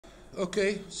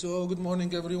Okay, so good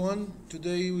morning everyone.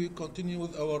 Today we continue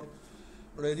with our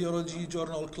Radiology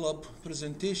Journal Club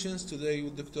presentations. Today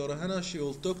with Dr. Hannah, she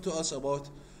will talk to us about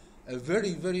a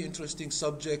very interesting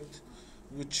subject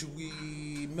which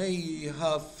we may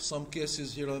have some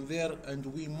cases here and there and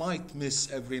we might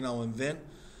miss every now and then.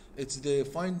 It's the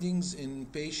findings in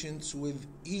patients with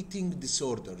eating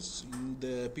disorders,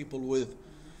 the people with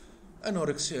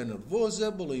Anorexia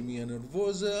nervosa, Bulimia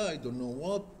nervosa, I don't know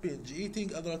what, binge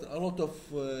eating, a lot of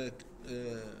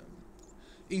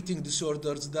eating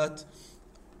disorders that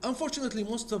unfortunately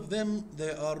most of them they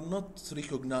are not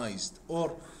recognized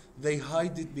or they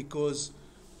hide it because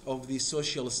of the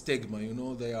social stigma. You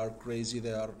know, they are crazy,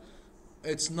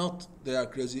 it's not they are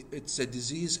crazy, it's a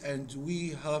disease and we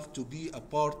have to be a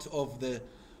part of the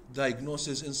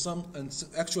diagnosis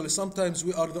actually sometimes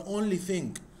we are the only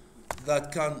thing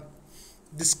that can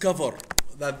discover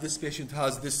that this patient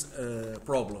has this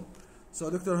problem. So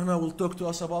Dr. Hannah will talk to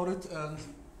us about it and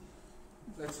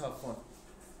let's have fun.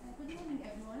 Good morning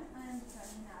everyone, I am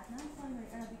Dr. Hannah from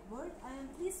the Arabic board. I am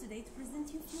pleased today to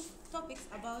present you a few topics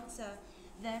about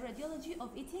the radiology of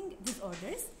eating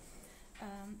disorders.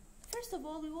 First of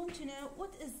all, we want to know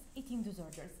what is eating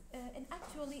disorders. And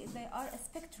actually they are a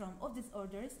spectrum of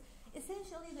disorders.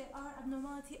 Essentially they are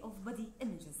abnormality of body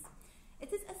images.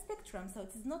 It is a spectrum, so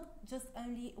it is not just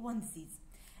only one disease.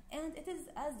 And it is,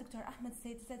 as Dr. Ahmed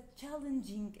said, it's a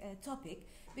challenging topic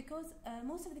because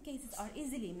most of the cases are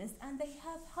easily missed and they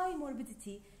have high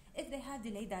morbidity if they have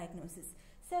delayed diagnosis.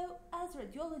 So as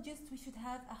radiologists, we should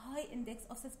have a high index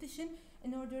of suspicion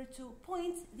in order to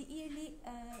point the early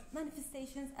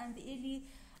manifestations and the early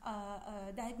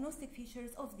diagnostic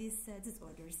features of these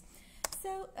disorders.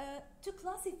 So to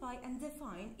classify and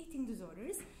define eating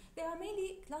disorders, they are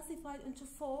mainly classified into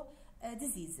four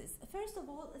diseases. First of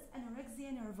all is anorexia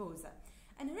nervosa.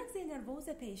 Anorexia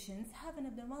nervosa patients have an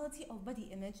abnormality of body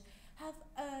image, have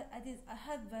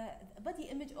a body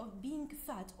image of being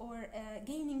fat or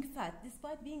gaining fat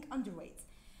despite being underweight.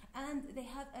 And they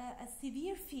have a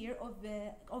severe fear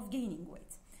of gaining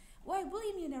weight. While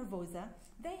bulimia nervosa,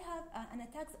 they have an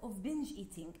attack of binge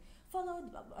eating, followed,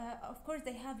 of course,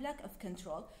 they have lack of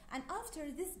control. And after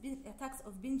this attacks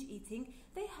of binge eating,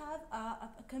 they have a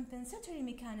compensatory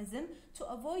mechanism to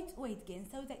avoid weight gain.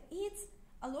 So they eat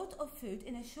a lot of food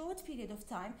in a short period of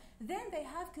time. Then they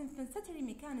have compensatory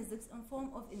mechanisms in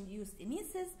form of induced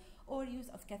emesis or use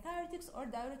of cathartics or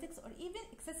diuretics or even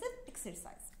excessive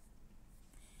exercise.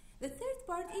 The third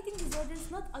part, eating disorders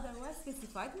not otherwise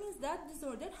specified, means that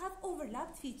disorder have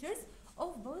overlapped features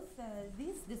of both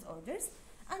these disorders.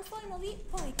 And finally,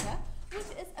 pica,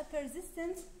 which is a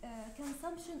persistent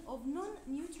consumption of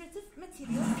non-nutritive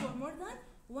materials for more than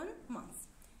 1 month.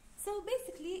 So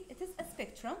basically, it is a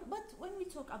spectrum, but when we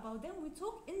talk about them, we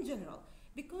talk in general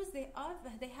because they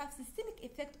have systemic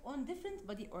effect on different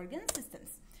body organ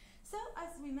systems. So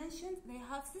as we mentioned, they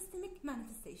have systemic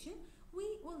manifestation.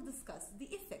 We will discuss the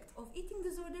effect of eating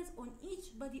disorders on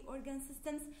each body organ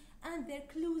systems and their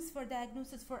clues for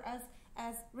diagnosis for us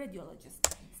as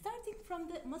radiologists. Starting from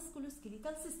the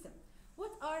musculoskeletal system.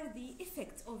 What are the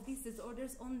effects of these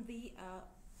disorders on the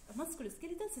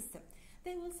musculoskeletal system?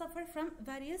 They will suffer from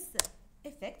various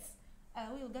effects.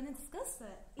 We are going to discuss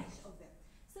each of them.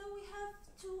 So we have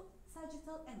two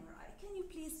sagittal MRI. Can you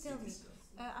please tell me,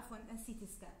 a CT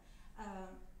scan.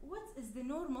 What is the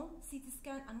normal CT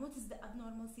scan and what is the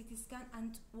abnormal CT scan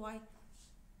and why?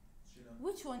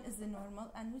 Which one is the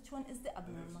normal and which one is the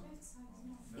abnormal?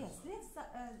 Yes,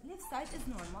 left side is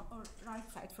normal, or right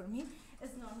side for me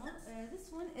is normal.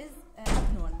 This one is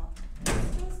abnormal.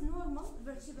 It shows normal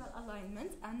vertebral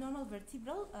alignment and normal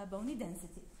vertebral bony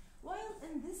density. While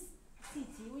in this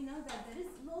CT, we know that there is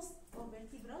loss of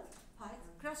vertebral height,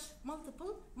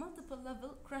 multiple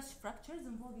level crush fractures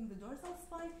involving the dorsal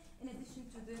spine, in addition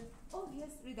to the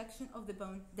obvious reduction of the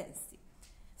bone density.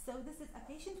 So this is a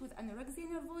patient with anorexia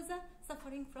nervosa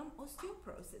suffering from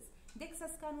osteoporosis.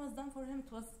 DEXA scan was done for him.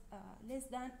 It was less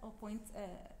than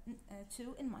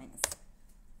 0.2 in minus.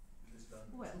 Less than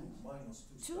well, minus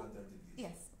 2 standard deviation.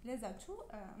 Yes, less than 2,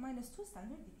 minus 2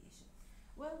 standard deviation.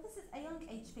 Well, this is a young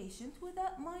age patient with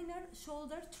a minor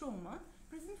shoulder trauma,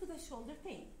 present with a shoulder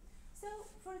pain. So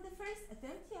for the first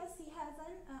attempt, yes, he has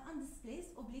an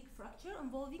undisplaced oblique fracture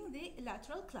involving the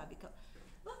lateral clavicle.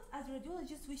 But as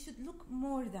radiologists, we should look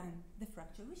more than the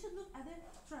fracture. We should look at the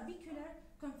trabecular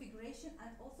configuration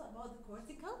and also about the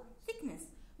cortical thickness.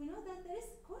 We know that there is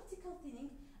cortical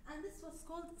thinning, and this was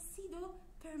called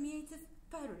pseudo-permeative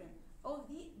purulin of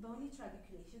the bony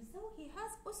trabeculation. So he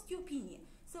has osteopenia.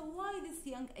 So why this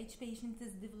young age patient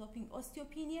is developing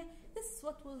osteopenia? This is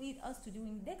what will lead us to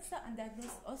doing DEXA and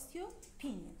diagnose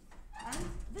osteopenia. And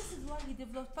this is why highly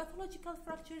developed pathological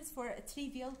fractures for a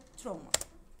trivial trauma.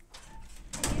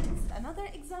 Again, this is another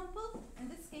example. In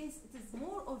this case, it is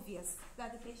more obvious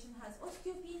that the patient has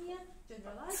osteopenia,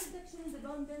 generalized reduction in the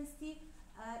bone density,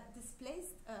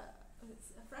 displaced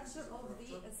fracture of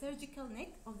the surgical neck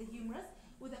of the humerus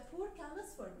with a poor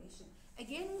callus formation.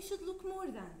 Again, we should look more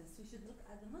than this. We should look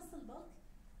at the muscle bulk.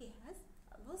 He has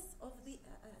a loss of the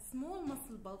small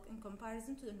muscle bulk in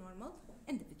comparison to the normal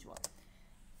individual.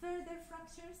 Further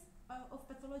fractures of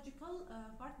pathological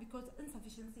part because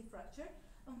insufficiency fracture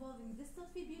involving distal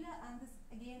fibula, and this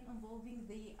again involving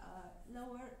the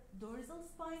lower dorsal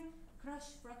spine,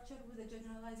 crush fracture with a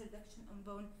generalized reduction in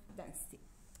bone density.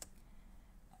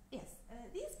 Yes,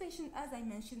 these patients, as I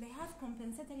mentioned, they have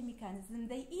compensatory mechanism.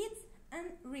 They eat and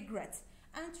regret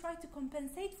and try to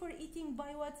compensate for eating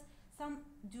by what? Some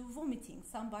do vomiting,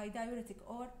 some by diuretic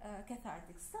or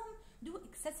cathartic, some do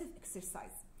excessive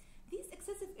exercise. These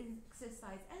excessive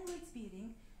exercise and weight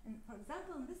bearing, and for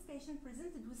example, in this patient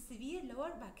presented with severe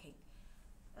lower backache.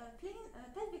 Plain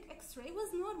pelvic X-ray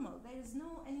was normal. There is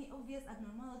no any obvious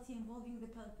abnormality involving the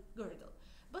pelvic girdle.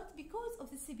 But because of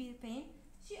the severe pain,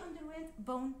 she underwent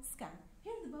bone scan.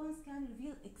 Here the bone scan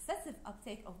revealed excessive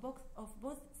uptake of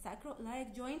both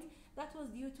sacroiliac joint that was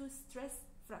due to stress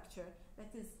fracture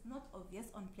that is not obvious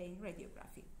on plain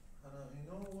radiography.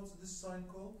 You know what's this sign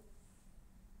called?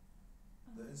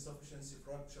 The insufficiency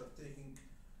fracture taking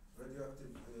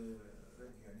radioactive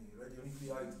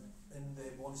radionuclide in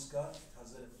the bone scan. It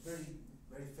has a very,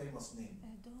 very famous name.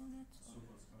 Donut.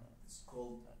 It's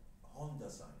called Honda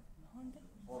sign. Honda?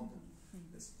 Honda.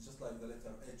 It's just like the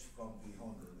letter H from the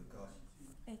Honda, the car.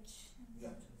 H. Yeah.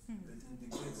 It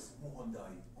indicates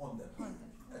Hyundai. Honda.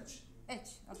 H. H.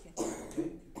 Okay.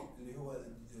 Okay. اللي هو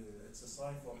it's a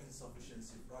sign for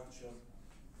insufficiency fracture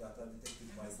that are detected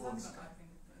by bone scan.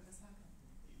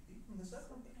 In the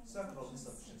sacral? Sacral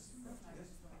insufficiency fracture.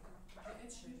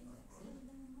 Yes.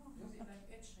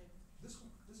 This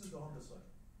one. This is the Honda sign.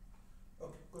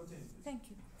 Okay. Continue. Please. Thank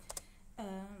you.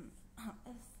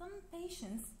 Some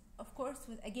patients, of course,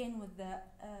 with the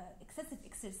excessive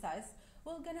exercise,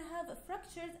 we're gonna have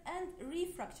fractures and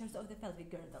refractures of the pelvic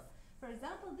girdle. For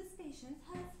example, this patient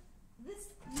has this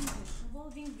lesion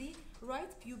involving the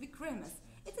right pubic ramus.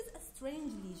 It is a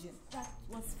strange lesion that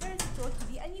was first thought to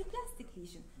be a neoplastic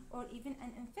lesion or even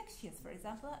an infectious, for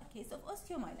example, a case of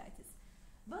osteomyelitis.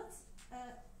 But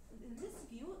in this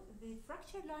view, the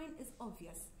fracture line is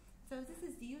obvious. So this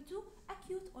is due to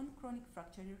acute on chronic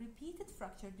fracture, repeated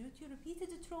fracture due to repeated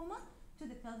trauma to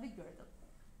the pelvic girdle.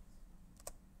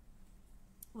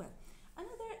 Well,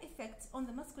 another effect on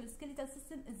the musculoskeletal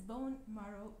system is bone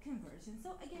marrow conversion.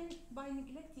 So again, by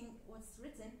neglecting what's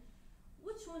written,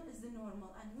 which one is the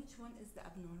normal and which one is the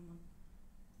abnormal?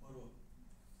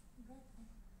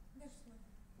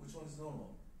 Which one is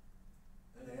normal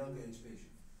in a young age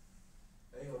patient?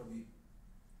 A or B?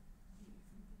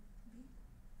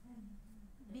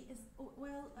 B is,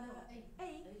 well, A.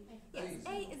 Yes,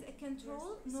 A is a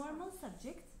controlled normal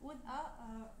subject with a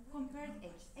compared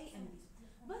age, A and B.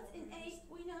 But in A,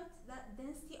 we note that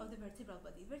density of the vertebral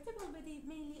body. Vertebral body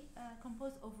mainly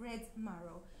composed of red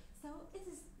marrow. So it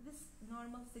is this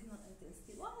normal signal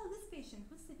intensity. While this patient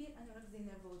with severe anorexia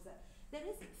nervosa, there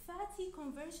is fatty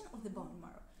conversion of the bone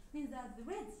marrow. Means that the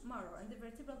red marrow and the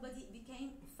vertebral body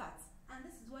became fat. And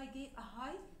this is why it gave a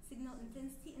high signal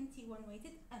intensity in T1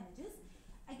 weighted images.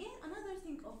 Again, another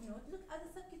thing of note, look at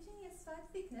the subcutaneous fat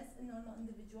thickness in normal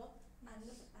individual and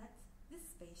look at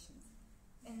this patient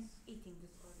in eating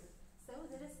disorder. So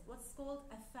there is what's called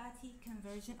a fatty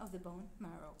conversion of the bone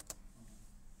marrow.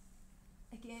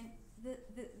 Again,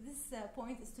 this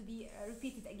point is to be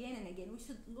repeated again and again. We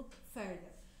should look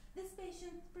further. This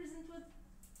patient presents with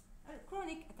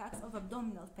chronic attacks of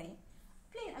abdominal pain.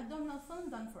 Plain abdominal film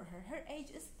done for her. Her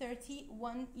age is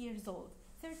 31 years old.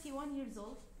 31 years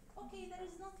old. Okay, there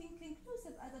is nothing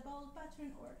conclusive as a bowel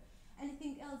pattern or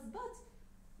anything else, but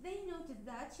they noted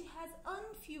that she has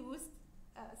unfused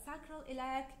sacral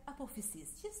iliac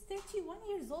apophysis. She's 31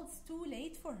 years old. It's too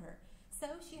late for her. So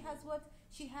she has what?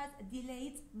 She has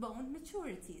delayed bone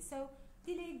maturity. So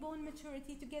delayed bone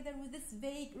maturity together with this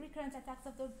vague recurrent attacks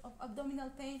of abdominal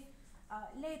pain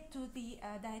led to the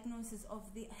diagnosis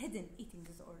of the hidden eating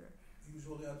disorder.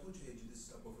 Usually at which age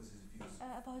this apophysis is fused?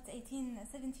 About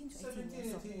 17 to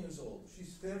 18 years old.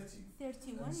 She's 30.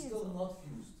 31 and years still old. not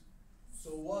fused. So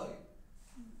why?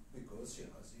 Because she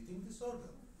has eating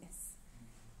disorder. Yes.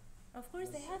 Of course,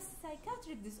 they have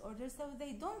psychiatric disorders, so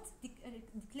they don't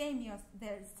claim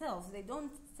themselves. They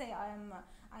don't say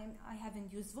I have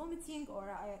induced vomiting or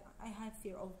I have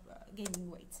fear of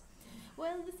gaining weight.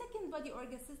 Well, the second body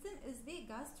organ system is the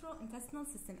gastrointestinal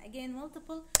system. Again,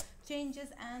 multiple changes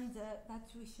and that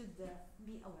we should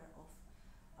be aware of.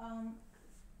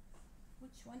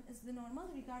 Which one is the normal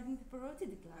regarding the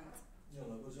parotid gland?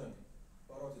 يلا بوزاني.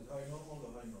 Parotid high normal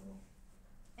or high normal?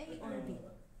 A or B?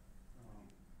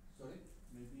 Sorry?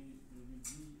 Maybe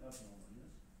B abnormal,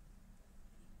 yes?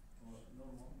 Or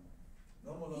normal?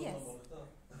 Normal or Yes. normal?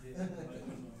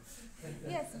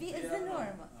 Yes, B is the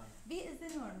normal. B is the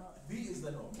normal. B is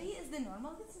the normal. B is the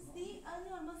normal. This is the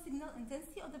normal signal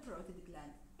intensity of the parotid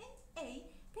gland. In A,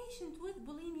 patient with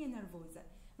bulimia nervosa.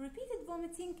 Repeated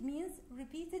vomiting means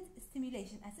repeated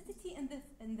stimulation. Acidity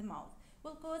in the mouth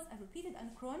will cause a repeated and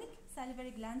chronic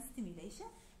salivary gland stimulation.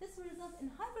 This will result in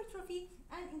hypertrophy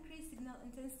and increased signal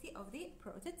intensity of the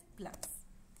parotid glands.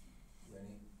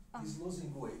 Yani, he's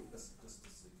losing weight. Just a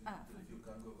second. If you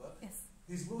can go back. Yes.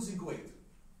 He's losing weight.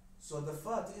 So the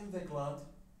fat in the gland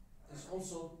is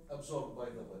also absorbed by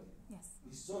the body. Yes.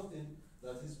 He's so thin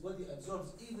that his body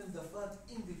absorbs even the fat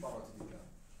in the parotid gland.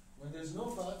 When there's no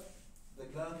fat, the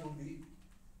gland will be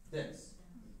dense,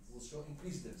 will show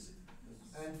increased density.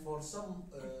 And for some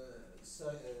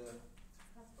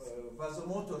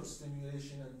vasomotor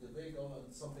stimulation and the vagal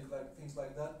and something like things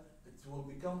like that, it will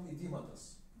become edematous.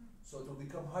 So it will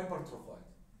become hypertrophied.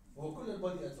 هو كل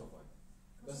البادي atrophied.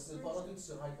 بس البارotid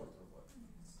تصير hypertrophied.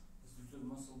 بس دكتور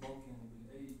المصل bulk يعني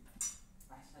بالأي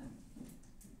أحسن.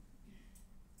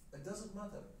 It doesn't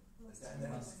matter.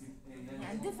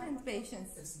 And different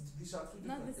patients. These are two different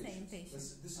Not the same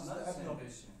patients. This is the abnormal.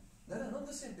 No, not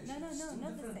the same patient. No, It's two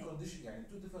not the different same. conditions. يعني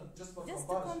two different, just for Just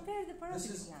to comparison. compare the This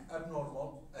parotid is gland. abnormal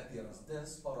appearance,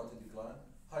 dense parotid gland,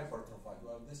 hypertrophied,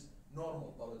 while this normal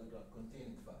parotid gland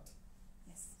containing fat.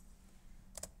 Yes.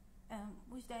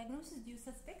 Which diagnosis do you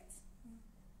suspect?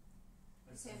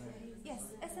 Yes,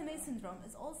 SMA syndrome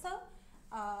is also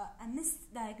a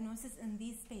misdiagnosis in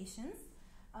these patients.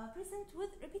 Present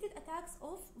with repeated attacks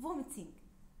of vomiting.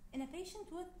 In a patient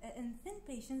with in thin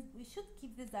patients, we should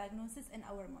keep this diagnosis in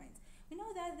our mind. We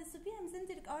know that the superior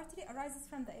mesenteric artery arises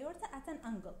from the aorta at an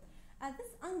angle. At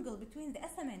this angle between the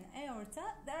SMA and aorta,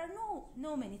 there are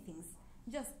no many things,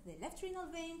 just the left renal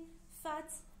vein, fat,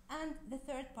 and the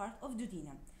third part of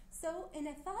duodenum. So in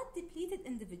a fat depleted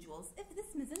individuals, if this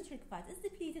mesenteric fat is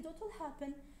depleted, what will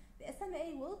happen? The SMA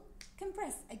will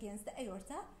compress against the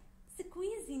aorta,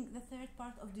 squeezing the third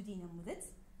part of duodenum with it,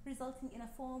 resulting in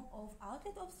a form of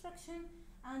outlet obstruction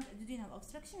and duodenal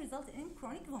obstruction, resulting in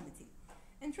chronic vomiting.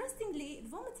 Interestingly,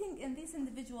 vomiting in these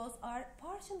individuals are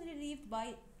partially relieved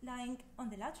by lying on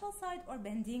the lateral side or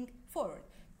bending forward,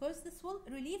 because this will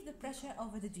relieve the pressure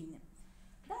over the duodenum.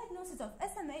 Diagnosis of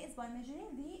SMA is by measuring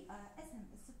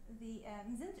the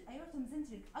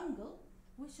aortomesenteric angle,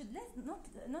 which should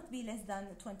not be less than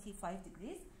 25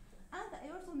 degrees, and the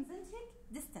aortomesenteric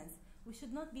distance, which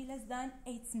should not be less than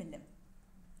 8 mm.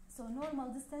 So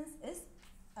normal distance is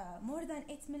more than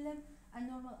 8 mm, and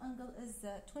normal angle is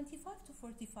 25 to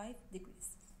 45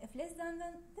 degrees. If less than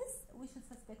this, we should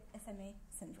suspect SMA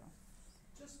syndrome.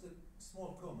 Just a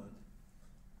small comment.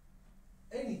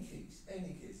 Any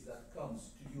case that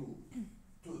comes to you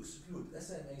to exclude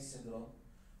SMA syndrome,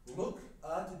 look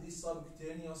at the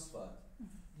subcutaneous fat.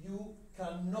 You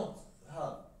cannot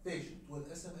have patient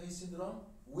with SMA syndrome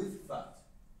with fat.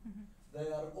 They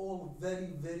are all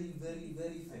very, very, very,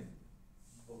 very thin.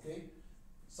 Okay?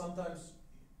 Sometimes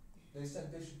they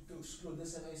send patient to exclude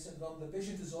SMA syndrome. The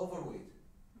patient is overweight.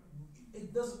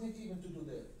 It doesn't need even to do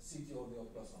the CT or the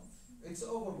ultrasound. It's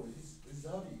overweight. It's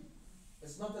heavy.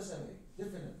 It's not SMA.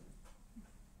 Definitely.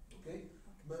 Okay?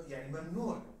 يعني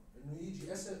ممنوع إنه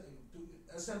يجي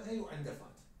SMA وعنده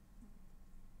فات.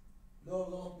 لا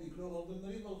غلط بيك، لا غلط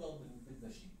بالمريض، ولا غلط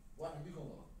بالنشيد. واحد بيكون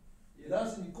غلط.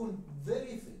 لازم يكون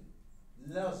very thin.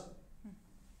 لازم.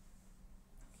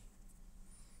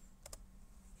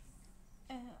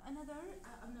 Another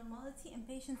abnormality in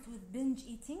patients with binge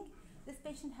eating. This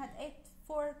patient had ate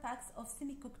 4 packs of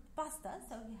semi-cooked pasta,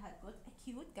 so he had got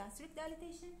acute gastric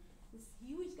dilatation, this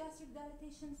huge gastric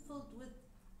dilatation filled with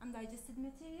undigested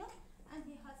material, and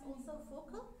he has also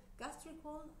focal gastric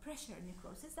wall pressure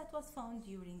necrosis that was found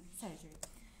during surgery.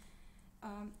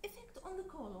 Effect on the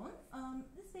colon.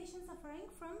 This patient suffering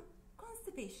from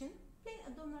constipation, plain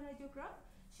abdominal radiograph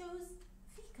shows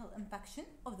fecal impaction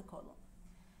of the colon.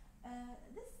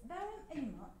 This barium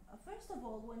enema, first of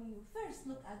all, when you first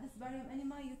look at this barium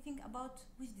enema, you think about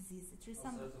which disease it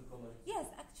resembles. Yes,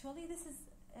 actually, this is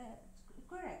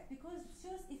correct, because it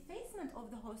shows effacement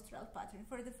of the host-rel pattern.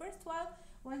 For the first while,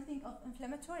 one think of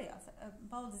inflammatory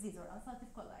bowel disease or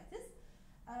ulcerative colitis.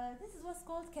 This is what's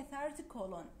called cathartic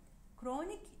colon.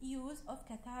 chronic use of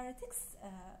cathartics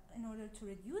in order to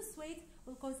reduce weight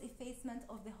will cause effacement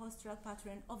of the postural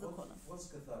pattern of the colon. What's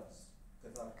cathartics?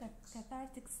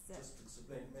 Cathartics. Just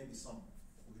explain, maybe some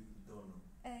we don't know.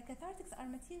 Cathartics are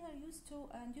material used to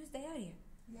induce diarrhea.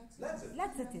 Laxatives.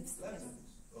 Laxatives.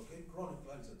 Laxatives. Okay, chronic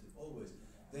laxative, always.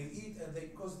 They eat and they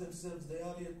cause themselves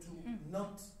diarrhea to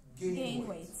not gain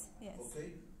weight. Yes.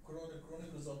 Okay, chronic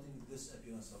resulting in this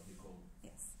appearance of the colon.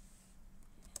 Yes.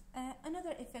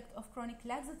 Another effect of chronic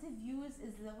laxative use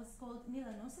is what's called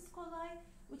melanosis coli,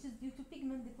 which is due to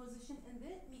pigment deposition in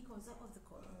the mucosa of the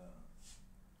colon.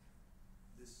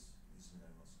 This is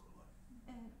melanosis coli.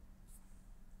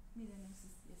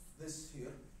 Melanosis, yes. This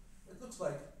here, it looks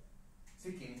like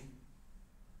thickening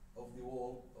of the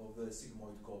wall of the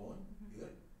sigmoid colon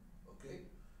here. Okay,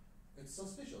 it's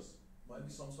suspicious. Might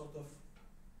be some sort of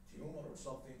tumor or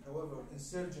something. However, in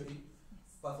surgery,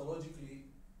 pathologically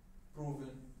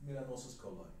proven melanosis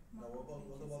coli. Now,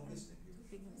 what about this thing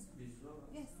here? Bezoars.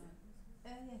 Yes.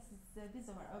 Yes, it's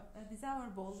a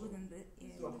bezoar ball within the.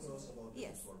 Talk to us about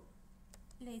yes. this one.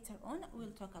 Later on,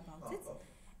 we'll talk about it.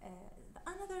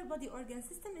 Another body organ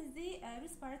system is the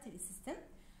respiratory system.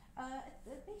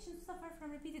 The patients suffer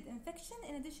from repeated infection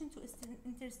in addition to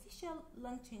interstitial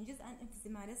lung changes and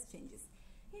emphysematous changes.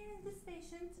 Here in this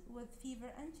patient with fever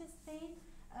and chest pain,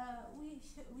 we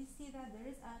see that there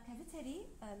is a cavitary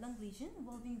lung lesion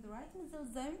involving the right nasal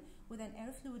zone with an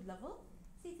air fluid level.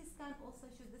 CT scan also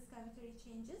showed this cavitary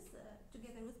changes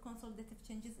together with consolidative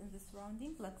changes in the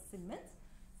surrounding lung segment.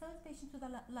 So it's patient with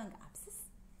a lung abscess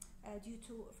due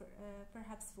to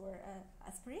perhaps for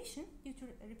aspiration due to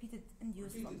repeated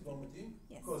induced vomiting.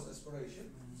 Yes. Because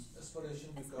aspiration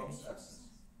becomes abscess.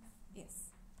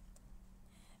 Yes.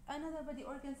 Another body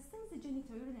organ system is the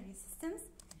genitourinary systems.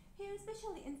 Here,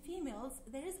 especially in females,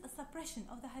 there is a suppression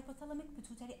of the hypothalamic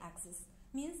pituitary axis,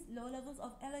 means low levels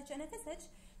of LH and FSH.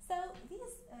 So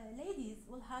these ladies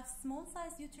will have small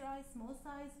size uteri, small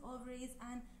size ovaries,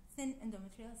 and thin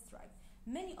endometrial stripe.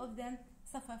 Many of them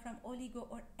suffer from oligo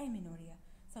or amenorrhea.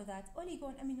 So that oligo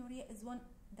and amenorrhea is one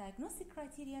diagnostic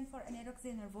criterion for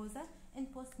anorexia nervosa in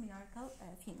postmenarchal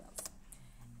females.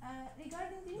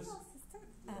 Regarding the renal system,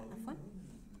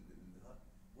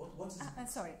 what's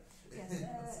this? sorry. Yes,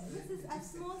 this is a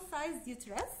small-sized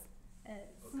uterus.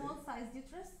 Small-sized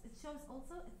uterus. It shows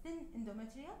also a thin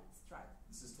endometrial stripe.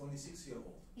 This is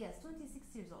 26-year-old. Yes,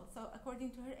 26 years old. So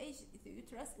according to her age, the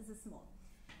uterus is small.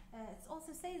 It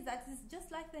also says that it's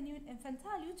just like the new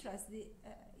infantile uterus. The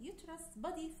uterus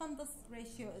body fundus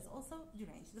ratio is also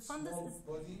deranged. The fundus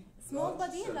small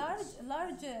body,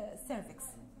 large cervix.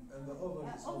 And the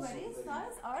ovaries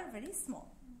size are very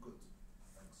small. Good.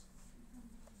 Thanks.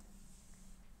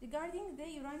 Regarding the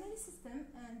urinary system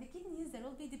and the kidneys, there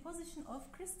will be deposition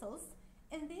of crystals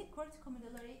in the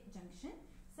corticomedullary junction,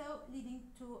 so leading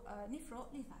to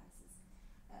nephrolithasis.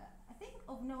 I think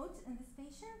of note in this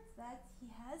patient that he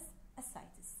has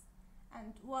ascites.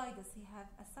 And why does he have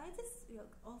ascites?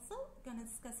 We're also going to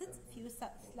discuss it a few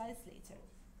slides later.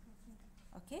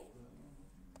 Okay?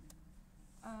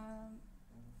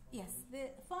 Yes,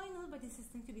 the final body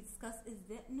system to be discussed is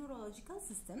the neurological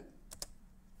system.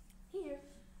 Here,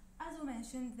 as we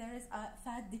mentioned, there is a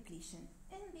fat depletion.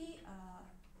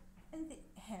 In the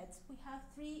head, we have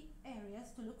three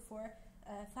areas to look for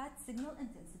fat signal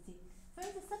intensity.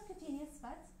 First, the subcutaneous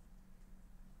fat.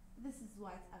 This is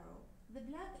white arrow. The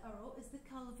black arrow is the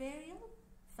calvarial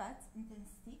fat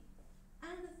intensity.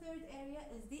 And the third area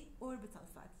is the orbital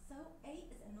fat. So A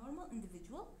is a normal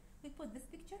individual. We put this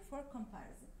picture for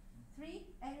comparison.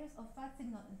 Three areas of fat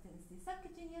signal intensity: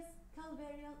 subcutaneous,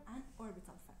 calvarial, and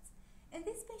orbital fat. In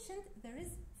this patient, there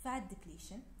is fat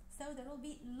depletion. So there will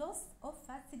be loss of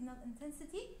fat signal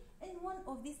intensity in one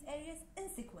of these areas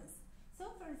in sequence. So,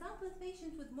 for example, a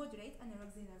patient with moderate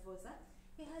anorexia nervosa,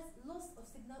 he has loss of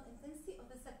signal intensity of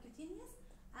the subcutaneous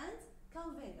and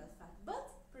calvarial fat, but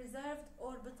preserved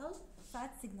orbital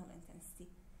fat signal intensity.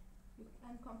 You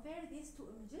can compare these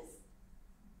two images.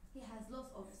 He has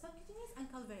loss of subcutaneous and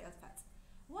calvarial fat.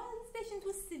 While this patient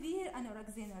with severe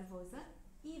anorexia nervosa,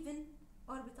 even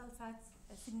orbital fat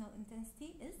signal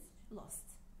intensity is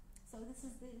lost. So this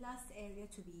is the last area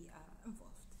to be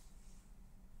involved.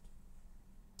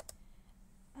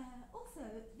 Also,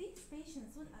 these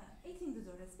patients with eating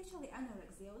disorder, especially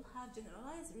anorexia, will have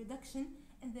generalized reduction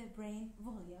in their brain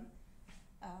volume.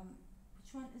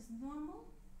 Which one is normal?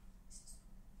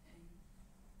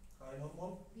 High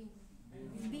normal?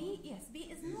 B, yes,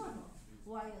 B is normal.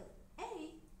 While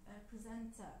A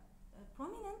presents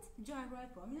prominent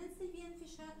gyroid, prominent Sylvian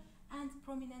fissure, and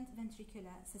prominent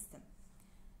ventricular system.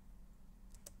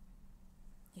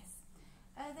 Yes.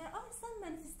 There are some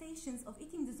manifestations manifestations of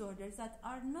eating disorders that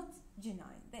are not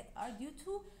benign, that are due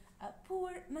to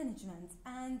poor management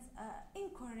and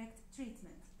incorrect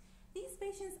treatment. These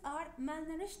patients are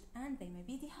malnourished and they may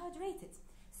be dehydrated.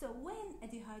 So when a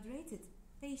dehydrated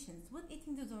patient with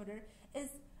eating disorder is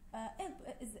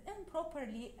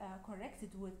improperly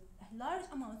corrected with large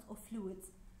amounts of fluids,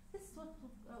 this is what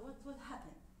will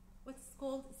happen. What's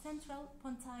called central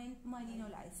pontine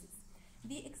myelinolysis.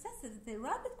 The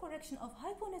rapid correction of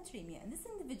hyponatremia in this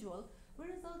individual will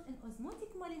result in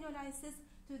osmotic myelinolysis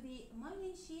to the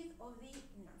myelin sheath of the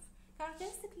nerve.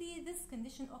 Characteristically, this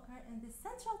condition occurs in the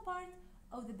central part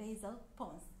of the basal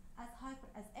pons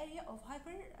as area of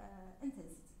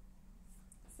hyperintensity.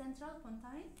 Central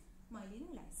pontine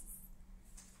myelinolysis.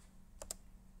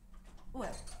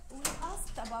 Well, we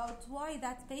asked about why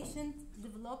that patient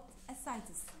developed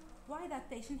ascites. Why that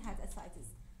patient had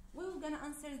ascites. We were going to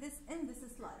answer this in this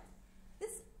slide.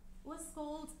 This was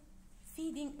called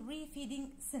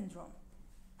refeeding syndrome.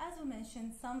 As we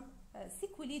mentioned, some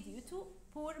sequelae due to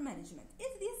poor management.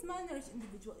 If this malnourished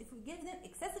individual, if we give them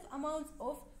excessive amounts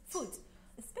of food,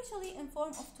 especially in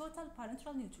form of total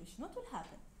parenteral nutrition, what will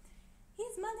happen? He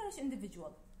is malnourished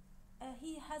individual.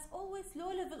 He has always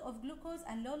low level of glucose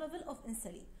and low level of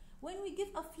insulin. When we give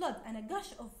a flood and a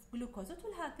gush of glucose, what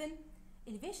will happen?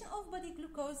 Elevation of body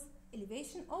glucose,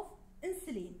 elevation of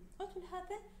insulin. What will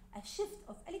happen? A shift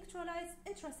of electrolytes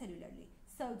intracellularly.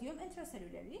 Sodium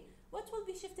intracellularly. What will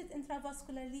be shifted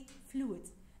intravascularly?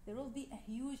 Fluid. There will be a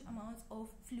huge amount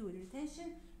of fluid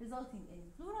retention resulting in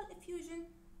pleural effusion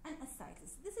and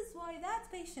ascites. This is why that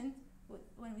patient,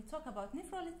 when we talk about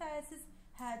nephrolithiasis,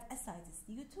 had ascites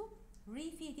due to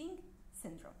refeeding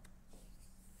syndrome.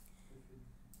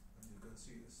 And you can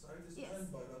see ascites Yes.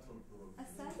 and bilateral pleural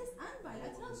effusion. Ascites and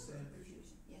bilateral All the same pleural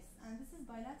effusion. Yes, and this is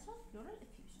bilateral pleural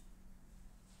effusion.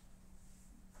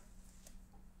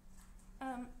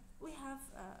 We have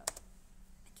a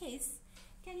case.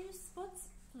 Can you spot,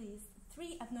 please,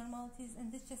 3 abnormalities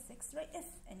in this chest X-ray, if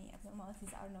any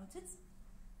abnormalities are noted?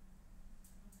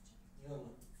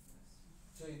 يلا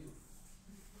جيدوا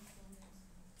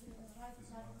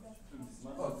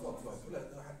فوق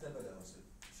لا حتى بدا أصل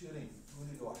شيرين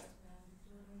قولي له واحد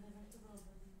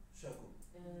شاكو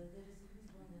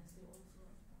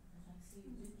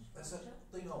بس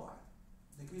اعطينا واحد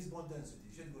decrease bone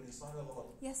density شو تقولي صح ولا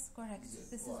غلط؟ Yes, correct. Yes.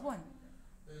 This is one.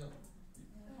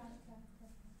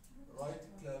 Right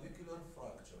clavicular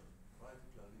fracture. Right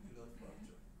clavicular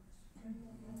fracture.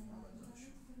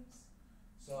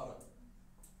 سارة.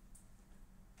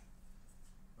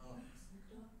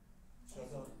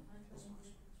 شغال.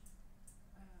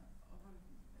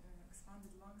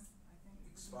 expanded lungs, I think.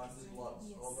 Expanded lungs.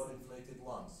 Yes. Overinflated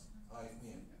lungs. هاي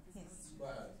اثنين. Yes.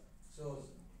 بعد. So.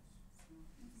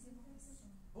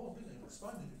 Oh, really?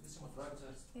 Expanded. اسمه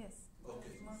fracture. Yes.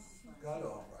 Okay.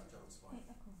 قالوا fracture expanded.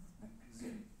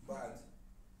 زين. بعد.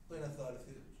 اعطينا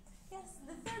الثالث. Yes,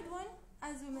 the third one,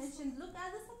 as we mentioned, look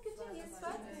at the subcutaneous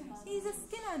fat. He's a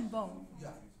skin and bone.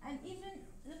 Yeah. And even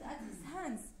look at his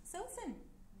hands, so thin.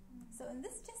 So in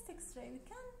this chest X-ray, we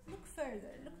can look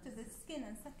further, look to the skin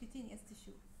and subcutaneous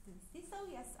tissue density. So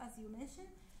yes, as you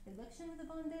mentioned, reduction of the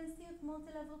bone density of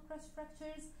multi-level crush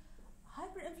fractures,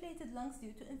 hyperinflated lungs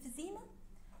due to emphysema,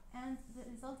 and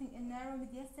resulting in narrow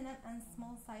mediastinum and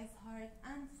small size heart,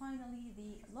 and finally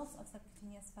the loss of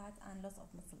subcutaneous fat and loss of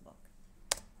muscle bulk.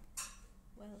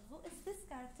 Well, who is this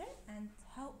character and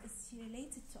how is she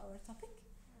related to our topic?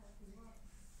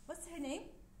 What's her name?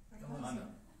 Anna.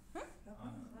 Huh?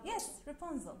 Anna. Yes,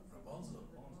 Rapunzel. رابنزل.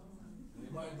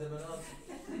 ما عنده بنات.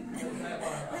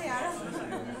 ما يعرف.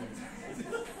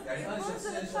 يعني انا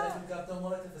شخصيا شايف الكرتون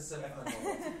مالته في السبع مرات.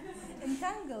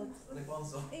 Entangled.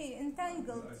 رابنزل. Eh,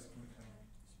 entangled.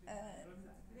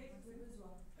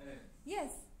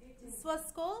 Yes, this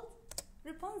was called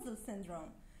Rapunzel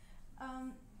syndrome.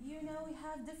 You know, we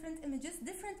have different images,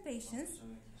 different patients.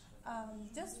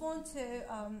 Just want to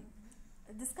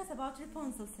discuss about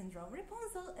Rapunzel syndrome.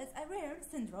 Rapunzel is a rare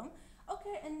syndrome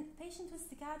occur in patients with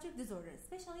psychiatric disorders,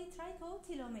 especially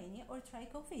trichotillomania or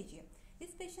trichophagia.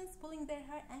 These patients pulling their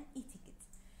hair and eating it.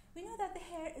 We know that the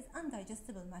hair is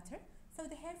undigestible matter, so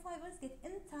the hair fibers get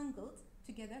entangled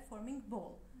together forming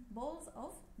balls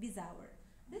of Bezoars.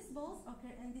 These balls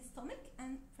occur in the stomach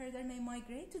and further may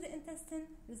migrate to the intestine,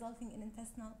 resulting in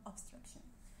intestinal obstruction.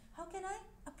 How can I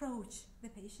approach the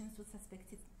patients with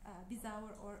suspected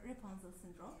Bezoars or Rapunzel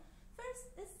syndrome? First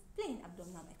is plain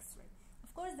abdominal X-ray.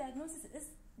 Of course, diagnosis is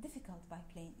difficult by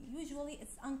plain. Usually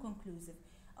it's unconclusive.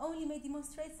 Only may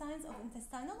demonstrate signs of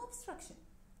intestinal obstruction.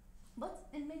 But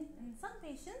in some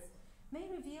patients may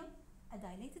reveal a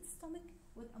dilated stomach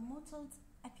with a mottled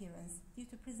appearance due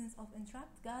to presence of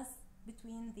entrapped gas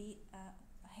between the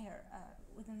hair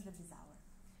within the bezoar.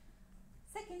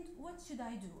 Second, what should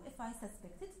I do if I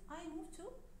suspect it? I move to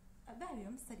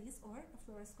barium studies or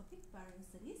fluoroscopic barium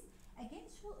studies. Again,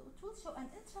 it will show an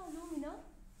intraluminal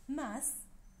mass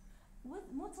with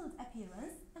mottled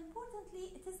appearance.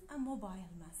 Importantly, it is a mobile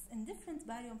mass. In different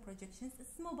barium projections,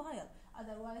 it's mobile.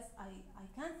 Otherwise, I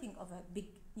can't think of a big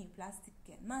neoplastic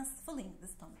mass filling the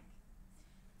stomach.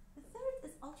 The third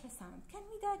is ultrasound. Can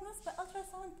we diagnose by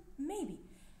ultrasound? Maybe.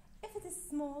 If it is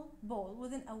small ball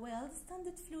within a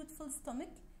well-distended fluid-filled stomach,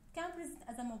 it can present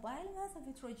as a mobile mass of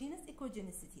heterogeneous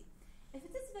echogenicity. If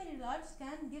it is very large, it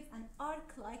can give an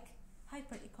arc-like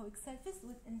hyperechoic surface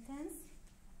with intense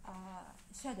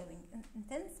shadowing,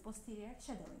 intense posterior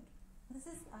shadowing. This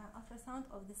is ultrasound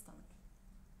of the stomach.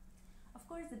 Of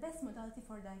course, the best modality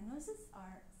for diagnosis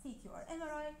are CT or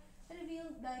MRI, reveal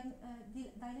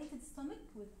dilated stomach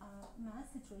with mass,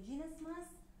 heterogeneous mass,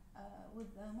 with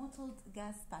a mottled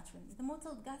gas pattern. The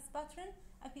mottled gas pattern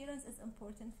appearance is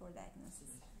important for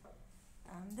diagnosis.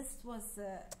 This was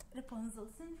Rapunzel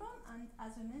syndrome, and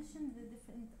as we mentioned, the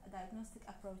different diagnostic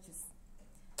approaches.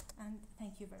 And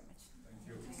thank you very much. Thank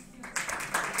you.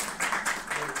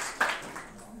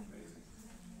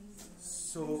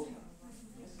 So,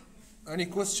 any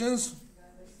questions?